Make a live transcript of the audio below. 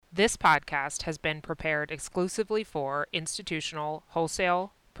This podcast has been prepared exclusively for institutional,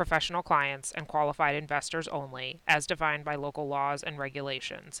 wholesale, professional clients, and qualified investors only, as defined by local laws and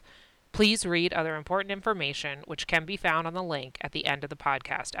regulations. Please read other important information, which can be found on the link at the end of the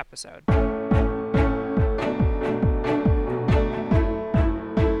podcast episode.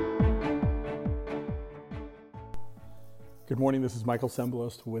 Good morning, this is Michael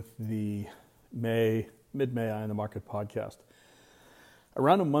Semblist with the Mid-May Eye on the Market podcast.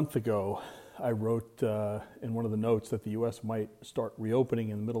 Around a month ago, I wrote in one of the notes that the U.S. might start reopening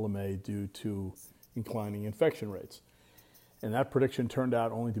in the middle of May due to declining infection rates. And that prediction turned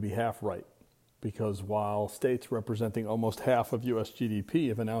out only to be half right, because while states representing almost half of U.S. GDP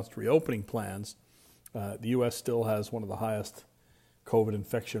have announced reopening plans, the U.S. still has one of the highest COVID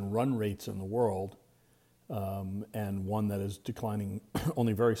infection run rates in the world, and one that is declining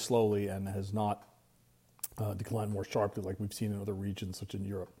only very slowly and has not decline more sharply like we've seen in other regions such as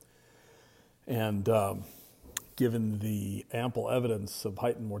Europe. And given the ample evidence of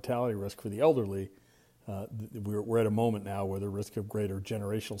heightened mortality risk for the elderly, we're at a moment now where the risk of greater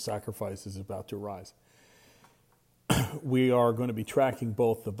generational sacrifice is about to rise. We are going to be tracking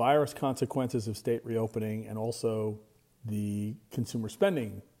both the virus consequences of state reopening and also the consumer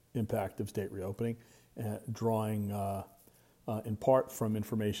spending impact of state reopening, drawing in part from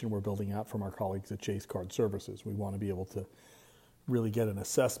information we're building out from our colleagues at Chase Card Services. We want to be able to really get an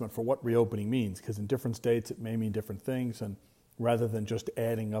assessment for what reopening means, because in different states it may mean different things, and rather than just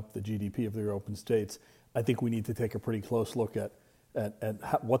adding up the GDP of the reopened states, I think we need to take a pretty close look at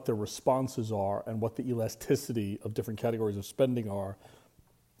what the responses are and what the elasticity of different categories of spending are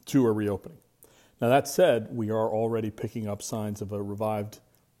to a reopening. Now that said, we are already picking up signs of a revived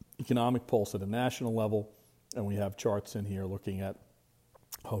economic pulse at a national level, and we have charts in here looking at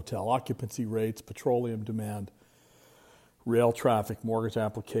hotel occupancy rates, petroleum demand, rail traffic, mortgage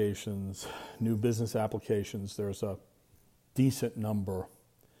applications, new business applications. There's a decent number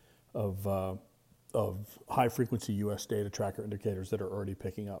of high-frequency U.S. data tracker indicators that are already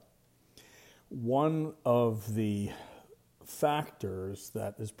picking up. One of the factors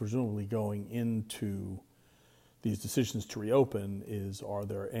that is presumably going into these decisions to reopen is, are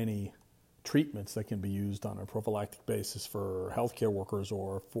there any treatments that can be used on a prophylactic basis for healthcare workers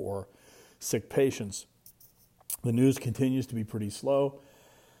or for sick patients? The news continues to be pretty slow.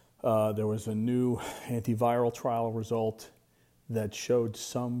 There was a new antiviral trial result that showed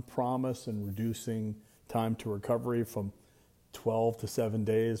some promise in reducing time to recovery from 12 to 7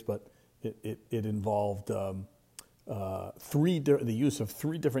 days, but it involved the use of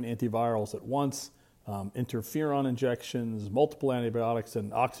three different antivirals at once, interferon injections, multiple antibiotics,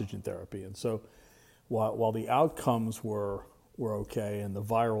 and oxygen therapy. And so while the outcomes were okay and the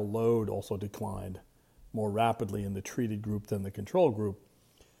viral load also declined more rapidly in the treated group than the control group,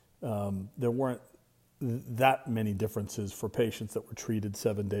 there weren't that many differences for patients that were treated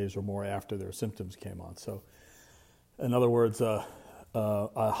 7 days or more after their symptoms came on. So in other words, a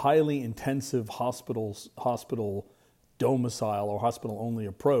highly intensive hospital domicile or hospital-only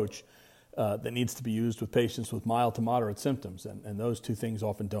approach that needs to be used with patients with mild to moderate symptoms. And those two things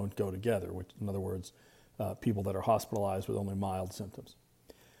often don't go together, which, in other words, people that are hospitalized with only mild symptoms.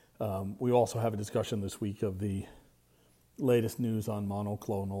 We also have a discussion this week of the latest news on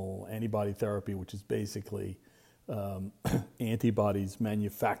monoclonal antibody therapy, which is basically antibodies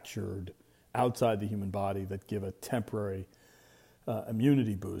manufactured outside the human body that give a temporary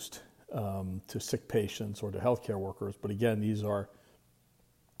immunity boost to sick patients or to healthcare workers. But again, these are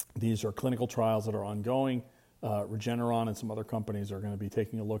clinical trials that are ongoing. Regeneron and some other companies are going to be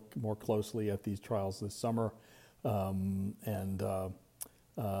taking a look more closely at these trials this summer, and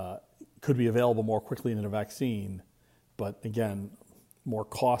could be available more quickly than a vaccine, but again, more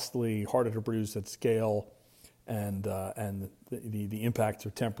costly, harder to produce at scale, and the impacts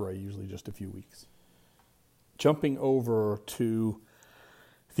are temporary, usually just a few weeks. Jumping over to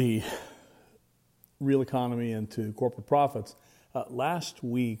the real economy and to corporate profits, last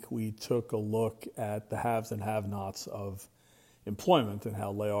week we took a look at the haves and have-nots of employment and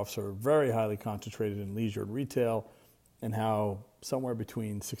how layoffs are very highly concentrated in leisure and retail, and how somewhere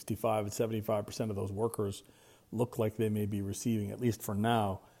between 65 and 75% of those workers look like they may be receiving, at least for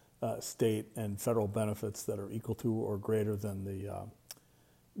now, state and federal benefits that are equal to or greater than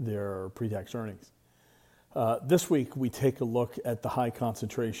their pre-tax earnings. This week we take a look at the high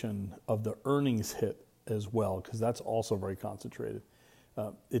concentration of the earnings hit as well, because that's also very concentrated.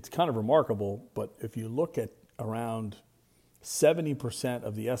 It's kind of remarkable, but if you look at around 70%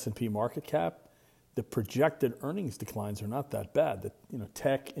 of the S&P market cap, the projected earnings declines are not that bad.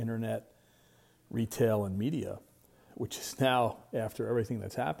 Tech, internet, retail, and media, which is now, after everything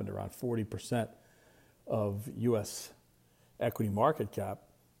that's happened, around 40% of U.S. equity market cap,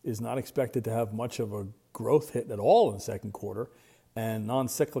 is not expected to have much of a growth hit at all in the second quarter. And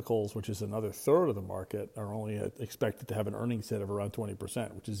non-cyclicals, which is another third of the market, are only expected to have an earnings hit of around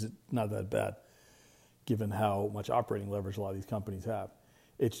 20%, which is not that bad, given how much operating leverage a lot of these companies have.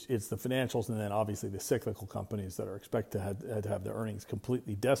 It's the financials and then obviously the cyclical companies that are expected to have their earnings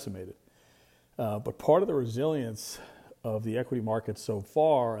completely decimated. But part of the resilience of the equity market so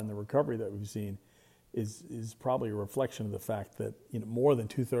far and the recovery that we've seen is probably a reflection of the fact that more than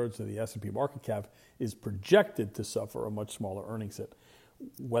 2/3 of the S&P market cap is projected to suffer a much smaller earnings hit.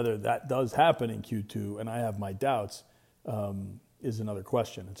 Whether that does happen in Q2, and I have my doubts, is another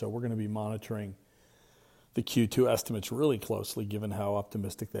question. And so we're going to be monitoring the Q2 estimates really closely, given how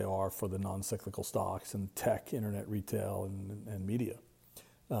optimistic they are for the non-cyclical stocks and tech, internet, retail, and media.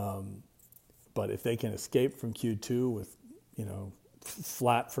 But if they can escape from Q2 with,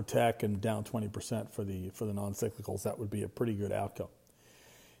 flat for tech and down 20% for the non-cyclicals, that would be a pretty good outcome.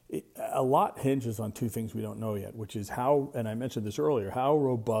 A lot hinges on two things we don't know yet, which is how, and I mentioned this earlier, how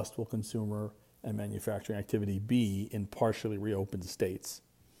robust will consumer and manufacturing activity be in partially reopened states?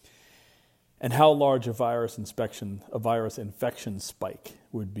 And how large a virus infection spike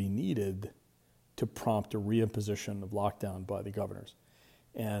would be needed to prompt a reimposition of lockdown by the governors.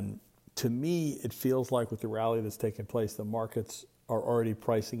 And to me, it feels like with the rally that's taken place, the markets are already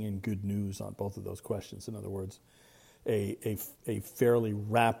pricing in good news on both of those questions. In other words, a fairly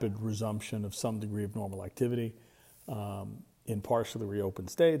rapid resumption of some degree of normal activity in partially reopened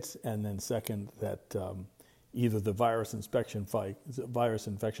states, and then second, that either the virus infection spike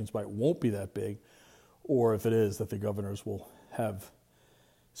won't be that big, or if it is, that the governors will have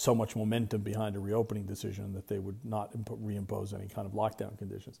so much momentum behind a reopening decision that they would not reimpose any kind of lockdown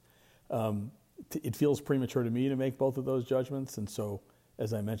conditions. It feels premature to me to make both of those judgments, and so,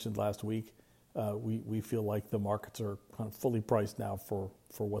 as I mentioned last week, we feel like the markets are kind of fully priced now for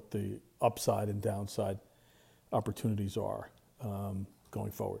what the upside and downside opportunities are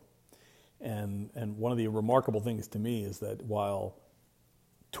going forward. And one of the remarkable things to me is that while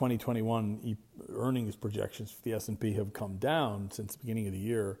 2021 earnings projections for the S&P have come down since the beginning of the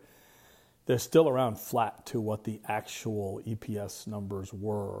year, they're still around flat to what the actual EPS numbers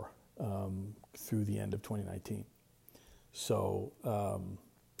were through the end of 2019. So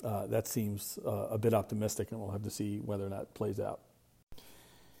that seems a bit optimistic, and we'll have to see whether that plays out.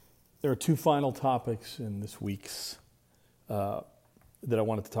 There are two final topics in this week's that I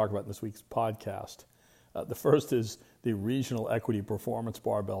wanted to talk about in this week's podcast. The first is the regional equity performance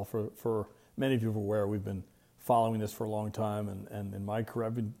barbell. For many of you who are aware, we've been following this for a long time, and in my career,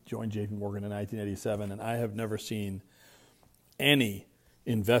 I've joined JP Morgan in 1987, and I have never seen any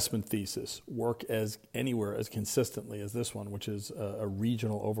investment thesis work anywhere as consistently as this one, which is a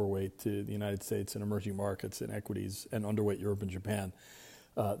regional overweight to the United States and emerging markets and equities and underweight Europe and Japan.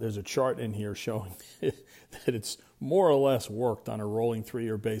 There's a chart in here showing that it's more or less worked on a rolling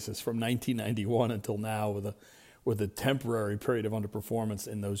 3-year basis from 1991 until now, with a temporary period of underperformance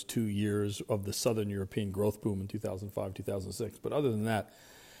in those 2 years of the Southern European growth boom in 2005, 2006. But other than that,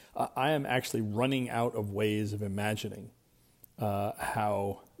 I am actually running out of ways of imagining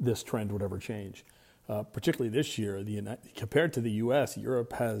how this trend would ever change. Particularly this year, compared to the U.S.,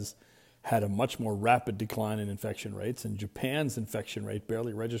 Europe has had a much more rapid decline in infection rates, and Japan's infection rate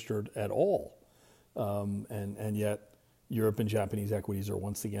barely registered at all. And yet, Europe and Japanese equities are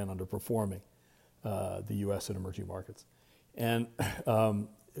once again underperforming the U.S. and emerging markets. And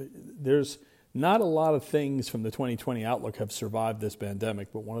there's not a lot of things from the 2020 outlook have survived this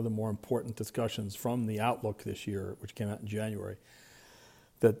pandemic, but one of the more important discussions from the outlook this year, which came out in January,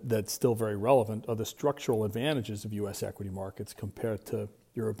 that's still very relevant, are the structural advantages of U.S. equity markets compared to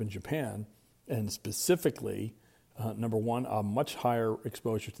Europe and Japan, and specifically, number one, a much higher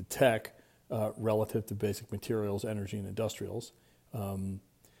exposure to tech relative to basic materials, energy, and industrials in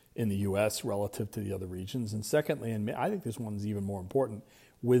the U.S. relative to the other regions. And secondly, and I think this one's even more important,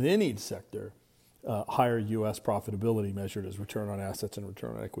 within each sector, higher U.S. profitability measured as return on assets and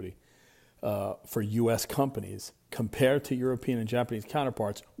return on equity for U.S. companies compared to European and Japanese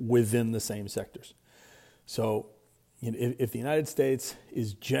counterparts within the same sectors. So if the United States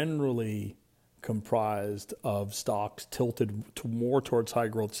is generally comprised of stocks tilted more towards high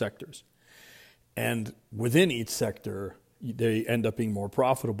growth sectors, and within each sector they end up being more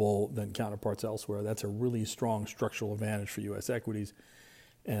profitable than counterparts elsewhere, that's a really strong structural advantage for U.S. equities.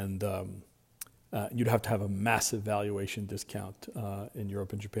 And you'd have to have a massive valuation discount in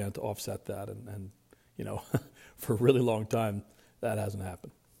Europe and Japan to offset that. And for a really long time, that hasn't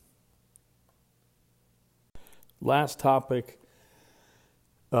happened. Last topic.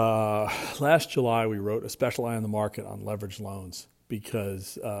 Last July, we wrote a special eye on the market on leveraged loans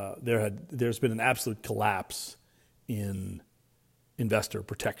because there's been an absolute collapse in investor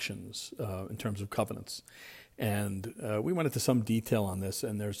protections in terms of covenants, and we went into some detail on this.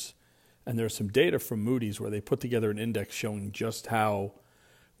 And there's some data from Moody's where they put together an index showing just how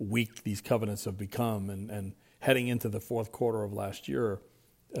weak these covenants have become, and heading into the fourth quarter of last year.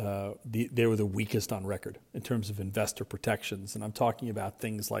 They were the weakest on record in terms of investor protections. And I'm talking about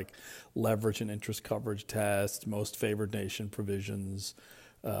things like leverage and interest coverage tests, most favored nation provisions,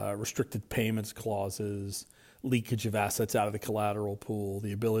 restricted payments clauses, leakage of assets out of the collateral pool,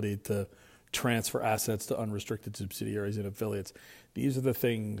 the ability to transfer assets to unrestricted subsidiaries and affiliates. These are the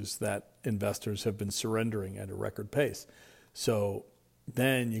things that investors have been surrendering at a record pace. So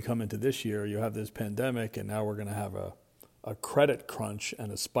then you come into this year, you have this pandemic, and now we're going to have a credit crunch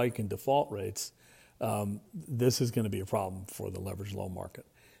and a spike in default rates. This is going to be a problem for the leveraged loan market.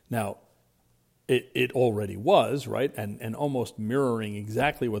 Now, it already was, right? And almost mirroring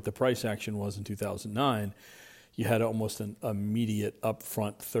exactly what the price action was in 2009, you had almost an immediate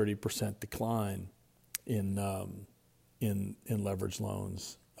upfront 30% decline in leveraged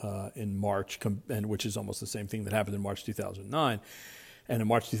loans in March, and which is almost the same thing that happened in March 2009. And in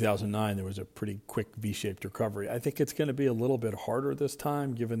March 2009, there was a pretty quick V-shaped recovery. I think it's going to be a little bit harder this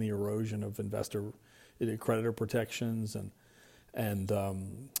time, given the erosion of creditor protections and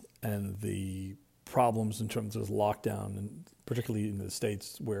the problems in terms of lockdown, and particularly in the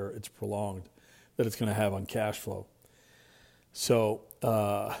states where it's prolonged, that it's going to have on cash flow. So,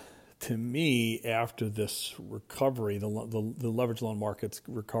 to me, after this recovery, the leveraged loan market's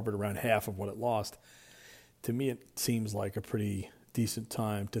recovered around half of what it lost. To me, it seems like a pretty decent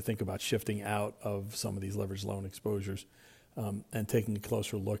time to think about shifting out of some of these leveraged loan exposures and taking a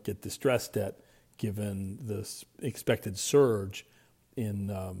closer look at distressed debt, given the expected surge in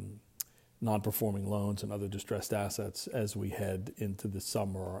non-performing loans and other distressed assets as we head into the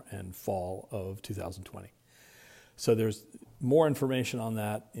summer and fall of 2020. So there's more information on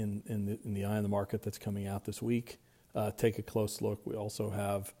that in the Eye on the Market that's coming out this week. Take a close look. We also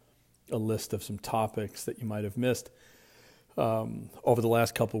have a list of some topics that you might have missed. Over the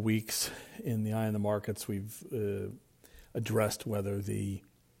last couple of weeks in the Eye on the Markets, we've addressed whether the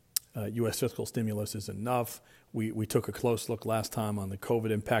U.S. fiscal stimulus is enough. We took a close look last time on the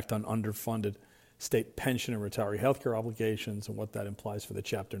COVID impact on underfunded state pension and retiree healthcare obligations and what that implies for the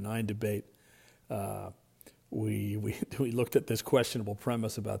Chapter 9 debate. We looked at this questionable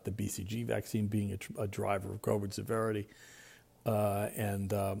premise about the BCG vaccine being a driver of COVID severity,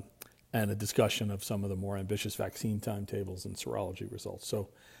 and a discussion of some of the more ambitious vaccine timetables and serology results. So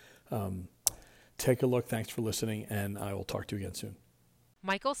take a look. Thanks for listening, and I will talk to you again soon.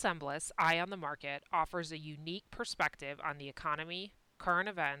 Michael Sembles, Eye on the Market, offers a unique perspective on the economy, current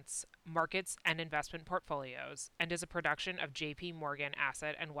events, markets, and investment portfolios, and is a production of J.P. Morgan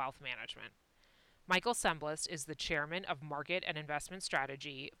Asset and Wealth Management. Michael Sembles is the chairman of Market and Investment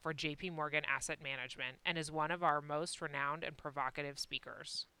Strategy for J.P. Morgan Asset Management and is one of our most renowned and provocative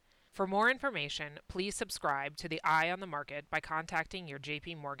speakers. For more information, please subscribe to the Eye on the Market by contacting your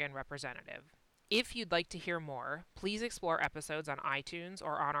J.P. Morgan representative. If you'd like to hear more, please explore episodes on iTunes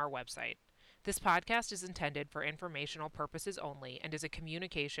or on our website. This podcast is intended for informational purposes only and is a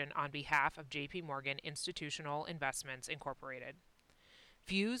communication on behalf of J.P. Morgan Institutional Investments, Incorporated.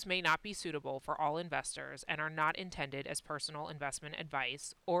 Views may not be suitable for all investors and are not intended as personal investment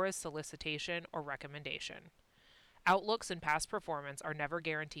advice or as solicitation or recommendation. Outlooks and past performance are never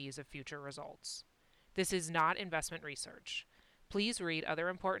guarantees of future results. This is not investment research. Please read other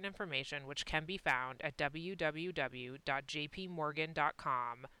important information which can be found at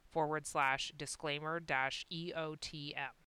www.jpmorgan.com/disclaimer-EOTM.